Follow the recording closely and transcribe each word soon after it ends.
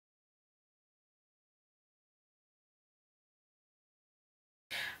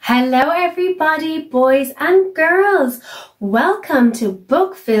Hello everybody, boys and girls. Welcome to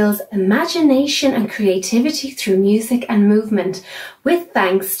Bookville's Imagination and Creativity Through Music and Movement, with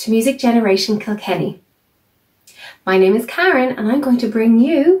thanks to Music Generation Kilkenny. My name is Karen and I'm going to bring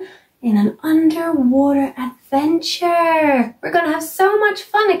you in an underwater adventure. We're going to have so much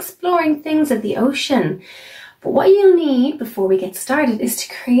fun exploring things of the ocean. But what you'll need before we get started is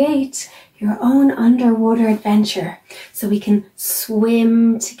to create your own underwater adventure so we can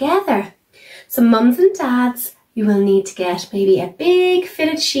swim together. So mums and dads, you will need to get maybe a big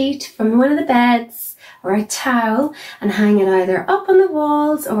fitted sheet from one of the beds or a towel and hang it either up on the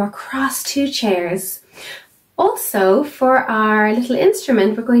walls or across two chairs. Also, for our little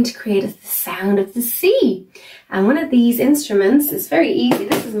instrument, we're going to create the sound of the sea. And one of these instruments is very easy.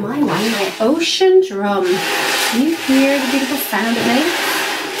 This is my one, my ocean drum. Can you hear the beautiful sound it makes?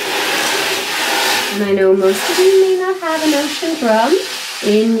 And I know most of you may not have an ocean drum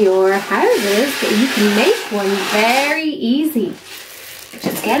in your houses, but you can make one very easy.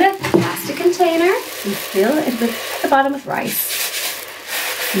 Just get a plastic container and fill it with the bottom with rice.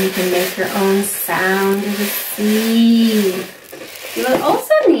 And you can make your own sound of the sea. You will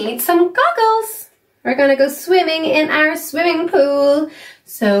also need some goggles. We're going to go swimming in our swimming pool,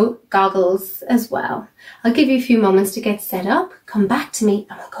 so goggles as well. I'll give you a few moments to get set up. Come back to me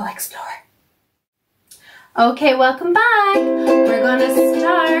and we'll go explore. Okay, welcome back. We're going to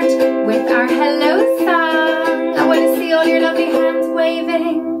start with our hello song. I want to see all your lovely hands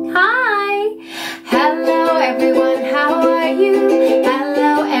waving. Hi. Hello everyone, how are you?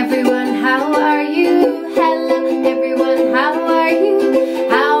 Hello everyone, how are you? Hello everyone, how are you?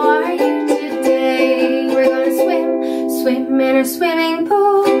 How are you today? We're going to swim in our swimming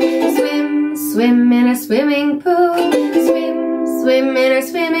pool. Swim in our swimming pool. Swim in our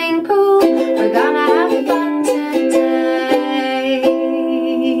swimming pool. We're gonna have fun today.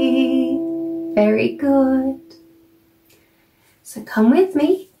 Very good. So come with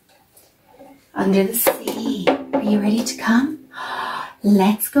me under the sea. Are you ready to come?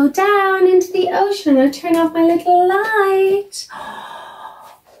 Let's go down into the ocean. I'm gonna turn off my little light.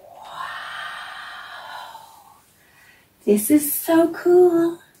 Wow. This is so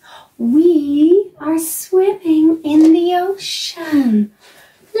cool. We are swimming in the ocean.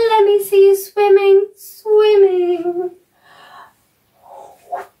 Let me see you swimming.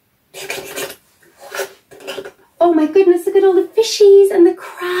 Oh my goodness, look at all the fishies and the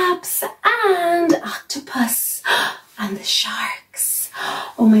crabs and octopus and the sharks.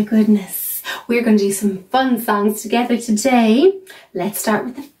 Oh my goodness, we're going to do some fun songs together today. Let's start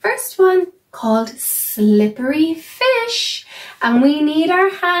with the first one called Slippery Fish. And we need our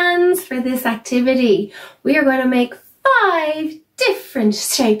hands for this activity. We are going to make 5 different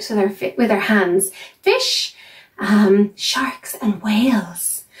shapes with our hands. Fish, sharks and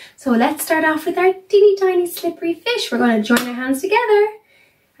whales. So let's start off with our teeny tiny slippery fish. We're going to join our hands together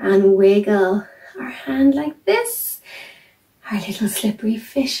and wiggle our hand like this. Our little slippery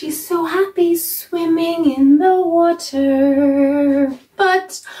fish is so happy swimming in the water.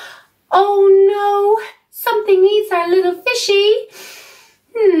 But, oh no! Something eats our little fishy.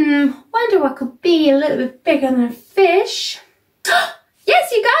 Wonder what could be a little bit bigger than a fish.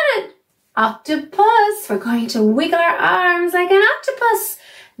 Yes, you got it! Octopus. We're going to wiggle our arms like an octopus.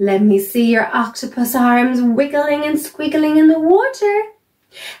 Let me see your octopus arms wiggling and squiggling in the water.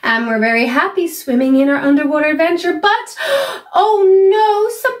 And we're very happy swimming in our underwater adventure, but oh no,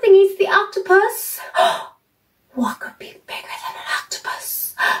 something eats the octopus. What could be bigger than an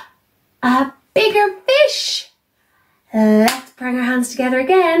octopus? A bigger fish. Let's bring our hands together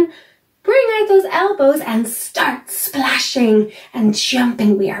again. Bring out those elbows and start splashing and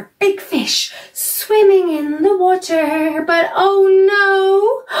jumping. We are big fish swimming in the water. But oh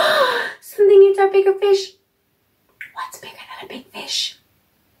no, something eats our bigger fish. What's bigger than a big fish?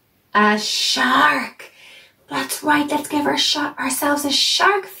 A shark. That's right, let's give ourselves a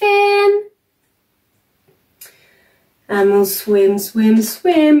shark fin. And we'll swim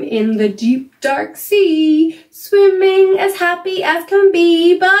in the deep dark sea, swimming as happy as can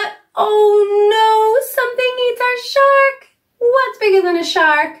be. But oh no, something eats our shark. What's bigger than a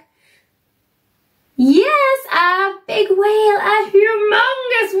shark? Yes, a big whale, a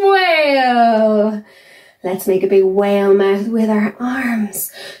humongous whale. Let's make a big whale mouth with our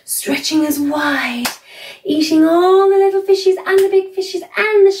arms, stretching as wide, eating all the little fishies and the big fishies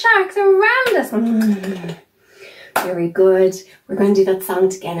and the sharks around us. Very good. We're going to do that song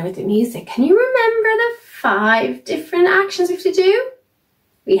together with the music. Can you remember the 5 different actions we have to do?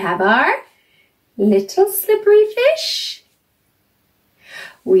 We have our little slippery fish.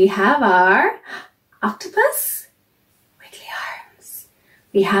 We have our octopus, wiggly arms.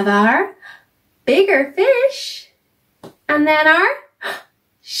 We have our bigger fish, and then our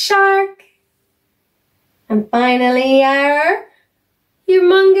shark, and finally our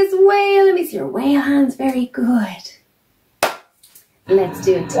humongous whale. Let me see your whale hands. Very good. Let's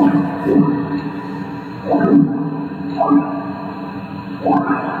do it together.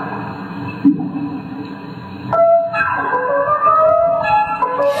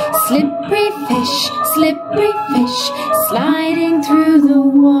 Slippery fish, sliding through the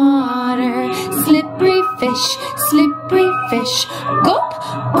water. Slippery fish, gulp,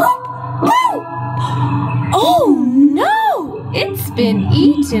 gulp, gulp. Oh no, it's been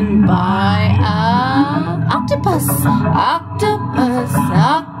eaten by a octopus. Octopus,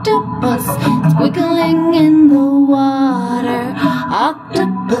 squiggling in the water.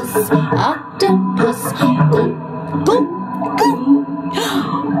 Octopus, gulp, gulp, gulp.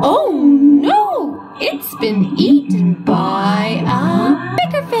 Oh no, it's been eaten by a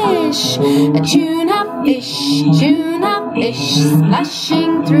bigger fish. A tuna fish,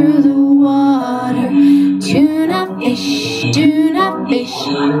 splashing through the water. Tuna fish, gulp,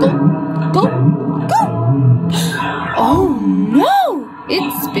 gulp, gulp. Oh no,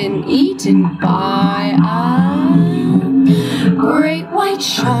 it's been eaten by a great white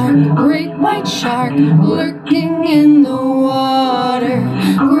shark, lurking in the water.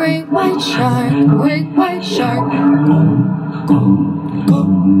 Great white shark, go, go.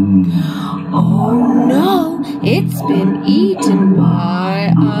 Oh no, it's been eaten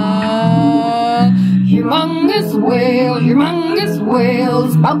by a humongous whale,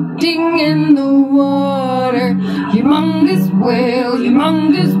 spouting in the water. Humongous whale,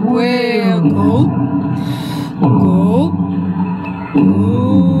 go, go, go.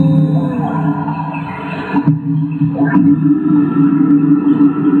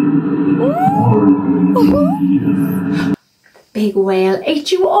 Big whale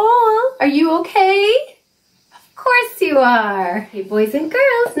ate you all. Are you okay? Of course you are. Hey boys and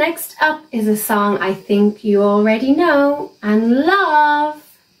girls, next up is a song I think you already know and love.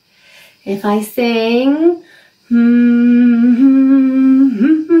 If I sing I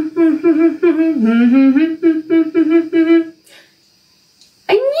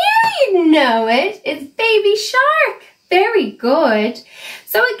knew you'd know it. It's Baby Shark. Very good.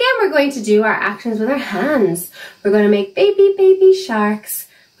 So again, we're going to do our actions with our hands. We're going to make baby sharks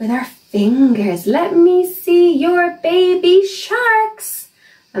with our fingers. Let me see your baby sharks.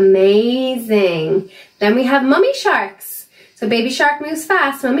 Amazing. Then we have mummy sharks. So baby shark moves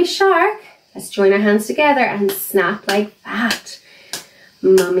fast. Mummy shark. Let's join our hands together and snap like that.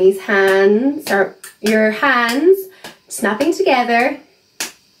 Mummy's hands, or your hands, snapping together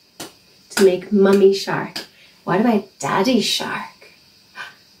to make mummy shark. What about daddy shark?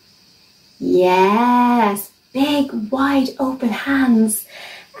 Yes, big wide open hands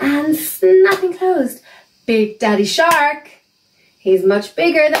and snapping closed. Big daddy shark. He's much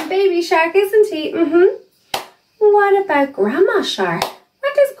bigger than baby shark, isn't he? What about grandma shark?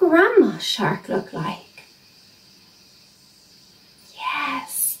 What does grandma shark look like?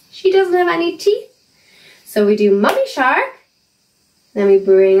 Yes, she doesn't have any teeth. So we do mummy shark, then we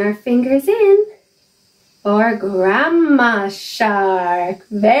bring our fingers in. Or grandma shark.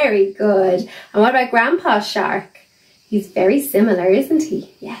 Very good. And what about grandpa shark? He's very similar, isn't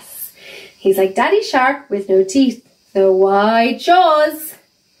he? Yes. He's like daddy shark with no teeth. So wide jaws.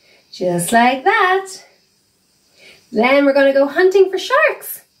 Just like that. Then we're going to go hunting for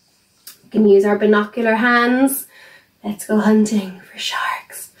sharks. We can use our binocular hands. Let's go hunting for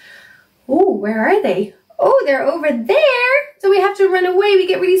sharks. Oh, where are they? Oh, they're over there. So we have to run away. We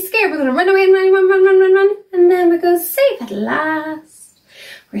get really scared. We're going to run away and run. And then we go safe at last.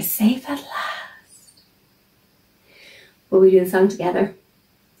 We're safe at last. Will we do the song together?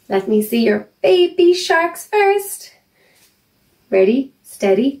 Let me see your baby sharks first. Ready,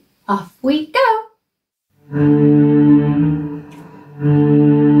 steady, off we go.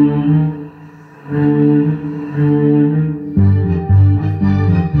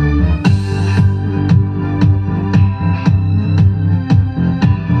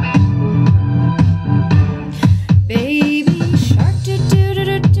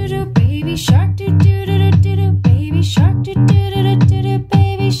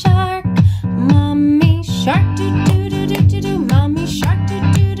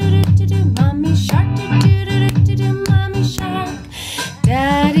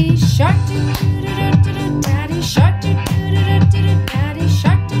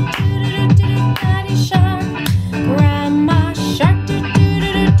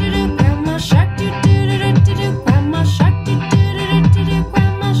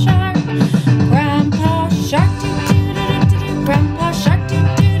 Grandpa shark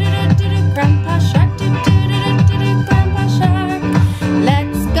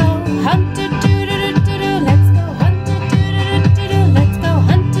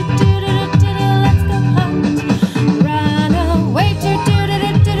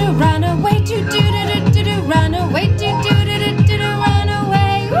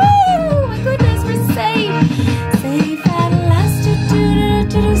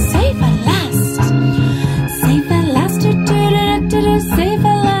safe at last. Safe at last, safe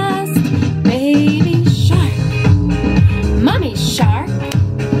at last. Baby shark, mommy shark,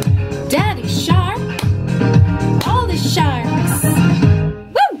 daddy shark, all the sharks.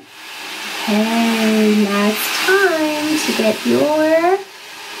 Woo! Hey, now it's time to get your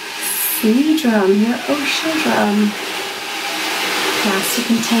sea drum, your ocean drum. Plastic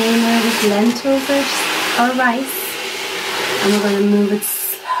container with lentils or rice, and we're going to move it slowly.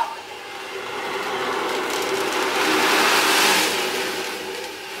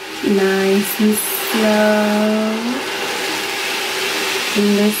 Nice and slow.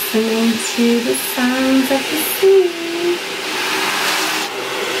 Listening to the sounds of the sea.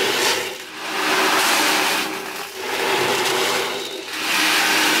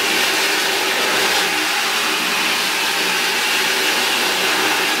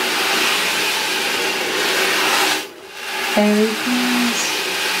 Very good.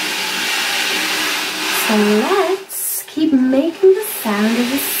 So let's keep making the sound of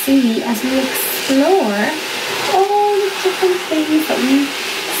the sea as we explore all the different things that we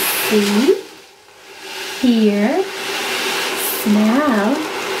see, hear, smell,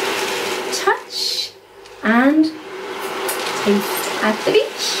 touch, and taste at the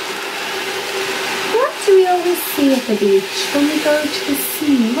beach. What do we always see at the beach when we go to the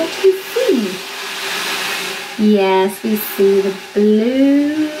sea? What do we see? Yes, we see the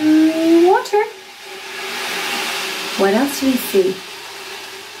blue water. What else do we see?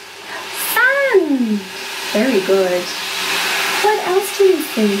 Sand. Very good. What else do we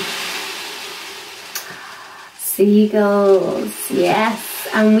see? Seagulls. Yes,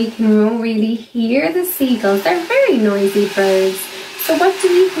 and we can really hear the seagulls. They're very noisy birds. So what do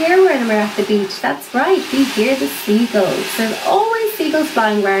we hear when we're at the beach? That's right, we hear the seagulls. There's always seagulls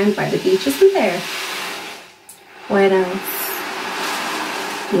flying around by the beach, isn't there? What else?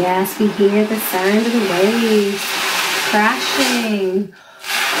 Yes, we hear the sound of the waves crashing.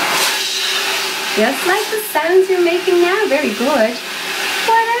 Just like the sounds you're making now. Very good.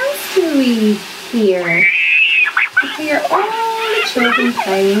 What else do we hear? We hear all the children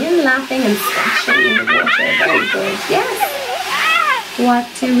playing and laughing and splashing in the water. Very good. Yes. What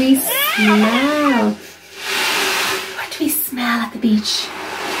do we smell? What do we smell at the beach?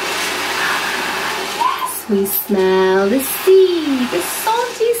 We smell the sea, the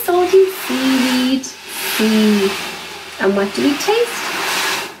salty, salty seaweed sea. And what do we taste?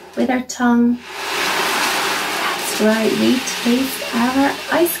 With our tongue. That's right, we taste our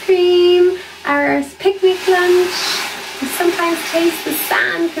ice cream, our picnic lunch. We sometimes taste the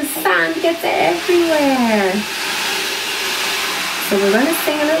sand because sand gets everywhere. So we're going to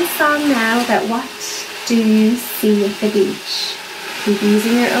sing a little song now about what do you see at the beach. Keep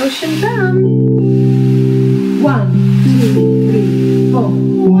using your ocean drum. 1, 2, 3, 4.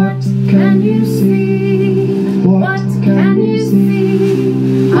 What can you see? What can you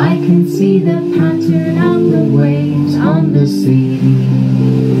see? I can see the pattern of the waves on the sea.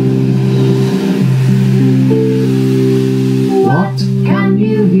 What can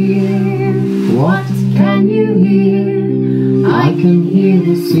you hear? What can you hear? I can hear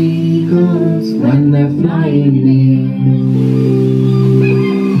the seagulls when they're flying near.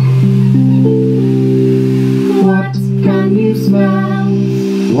 Smell?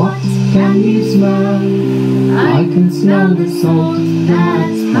 What can you smell? I can smell the salt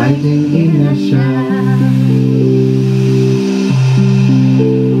that's hiding in a shell.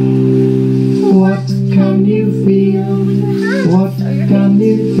 What can you feel? What can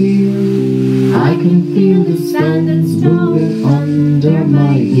you feel? I can feel the stones moving under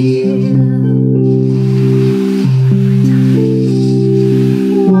my heel.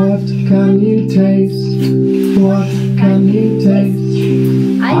 What can you taste? What can you taste?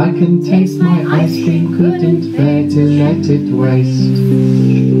 I can taste my ice cream, couldn't bear to let it waste.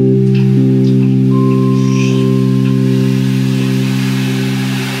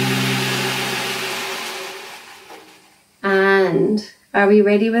 And are we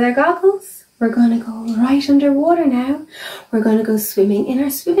ready with our goggles? We're going to go right underwater now. We're going to go swimming in our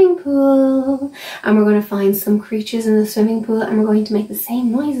swimming pool. And we're going to find some creatures in the swimming pool and we're going to make the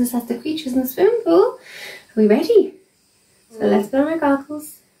same noises as the creatures in the swimming pool. Are we ready? So let's put on our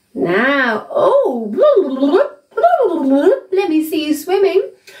goggles. Now, oh, let me see you swimming.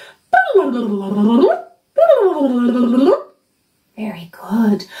 Very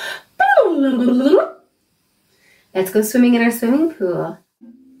good. Let's go swimming in our swimming pool.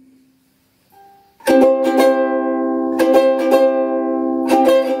 Let's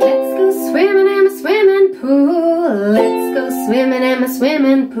go swimming in my swimming pool. Let's go swimming in my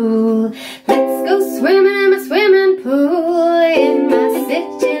swimming pool. Let's go swimming in my swimming pool. In my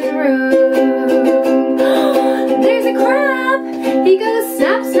sitting room. There's a crab, he goes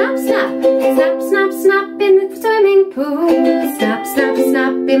snap, snap, snap, snap, snap, snap in the swimming pool. Snap, snap,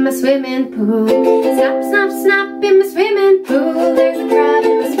 snap in my swimming pool. Snap, snap, snap in my swimming pool. There's a crab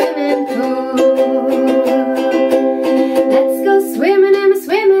in my swimming pool. Let's go swimming in my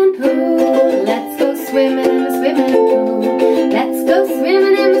swimming pool. Let's go swimming in my swimming pool. Let's go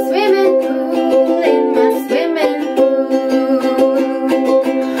swimming in my swimming pool. In my swimming pool.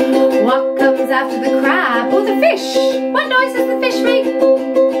 What comes after the crab? Oh, the fish. What noise does the fish make?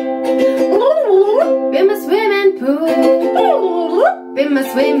 In my swimming pool. In my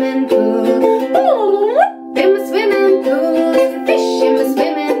swimming pool. In my swimming pool. There's a fish in my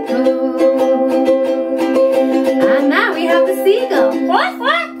swimming pool. And now we have the seagull. Quack,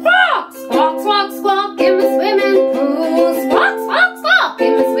 quack, quack. Squawk, squawk, squawk in my swimming pool. Squawk, squawk, squawk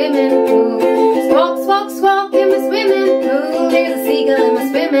in my swimming pool. Squawk, squawk, squawk in my swimming pool. There's a seagull in my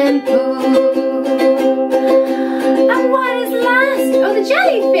swimming pool. And what is last? Oh, the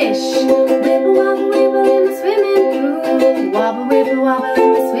jellyfish. Wibble, wobble, wibble in my swimming pool. Wobble, wibble, wobble in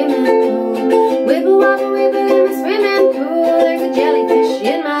my swimming pool. Wibble, wobble, wibble in my swimming pool. There's a jellyfish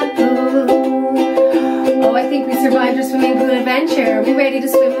in my pool. Oh, I think we survived our swimming pool adventure. Are we ready to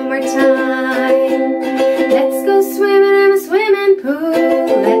swim one more time? Let's go swimming in my swimming pool.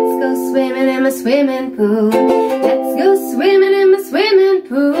 Let's go swimming in my swimming pool. Let's go swimming in my swimming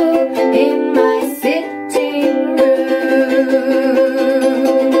pool. In my sitting room.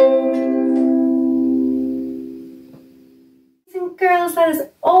 Girls, that is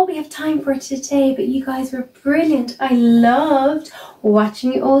all we have time for today, but you guys were brilliant. I loved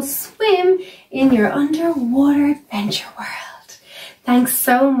watching you all swim in your underwater adventure world. Thanks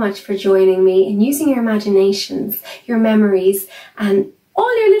so much for joining me and using your imaginations, your memories, and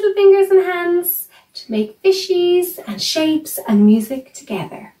all your little fingers and hands to make fishies and shapes and music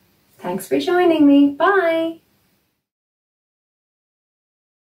together. Thanks for joining me. Bye.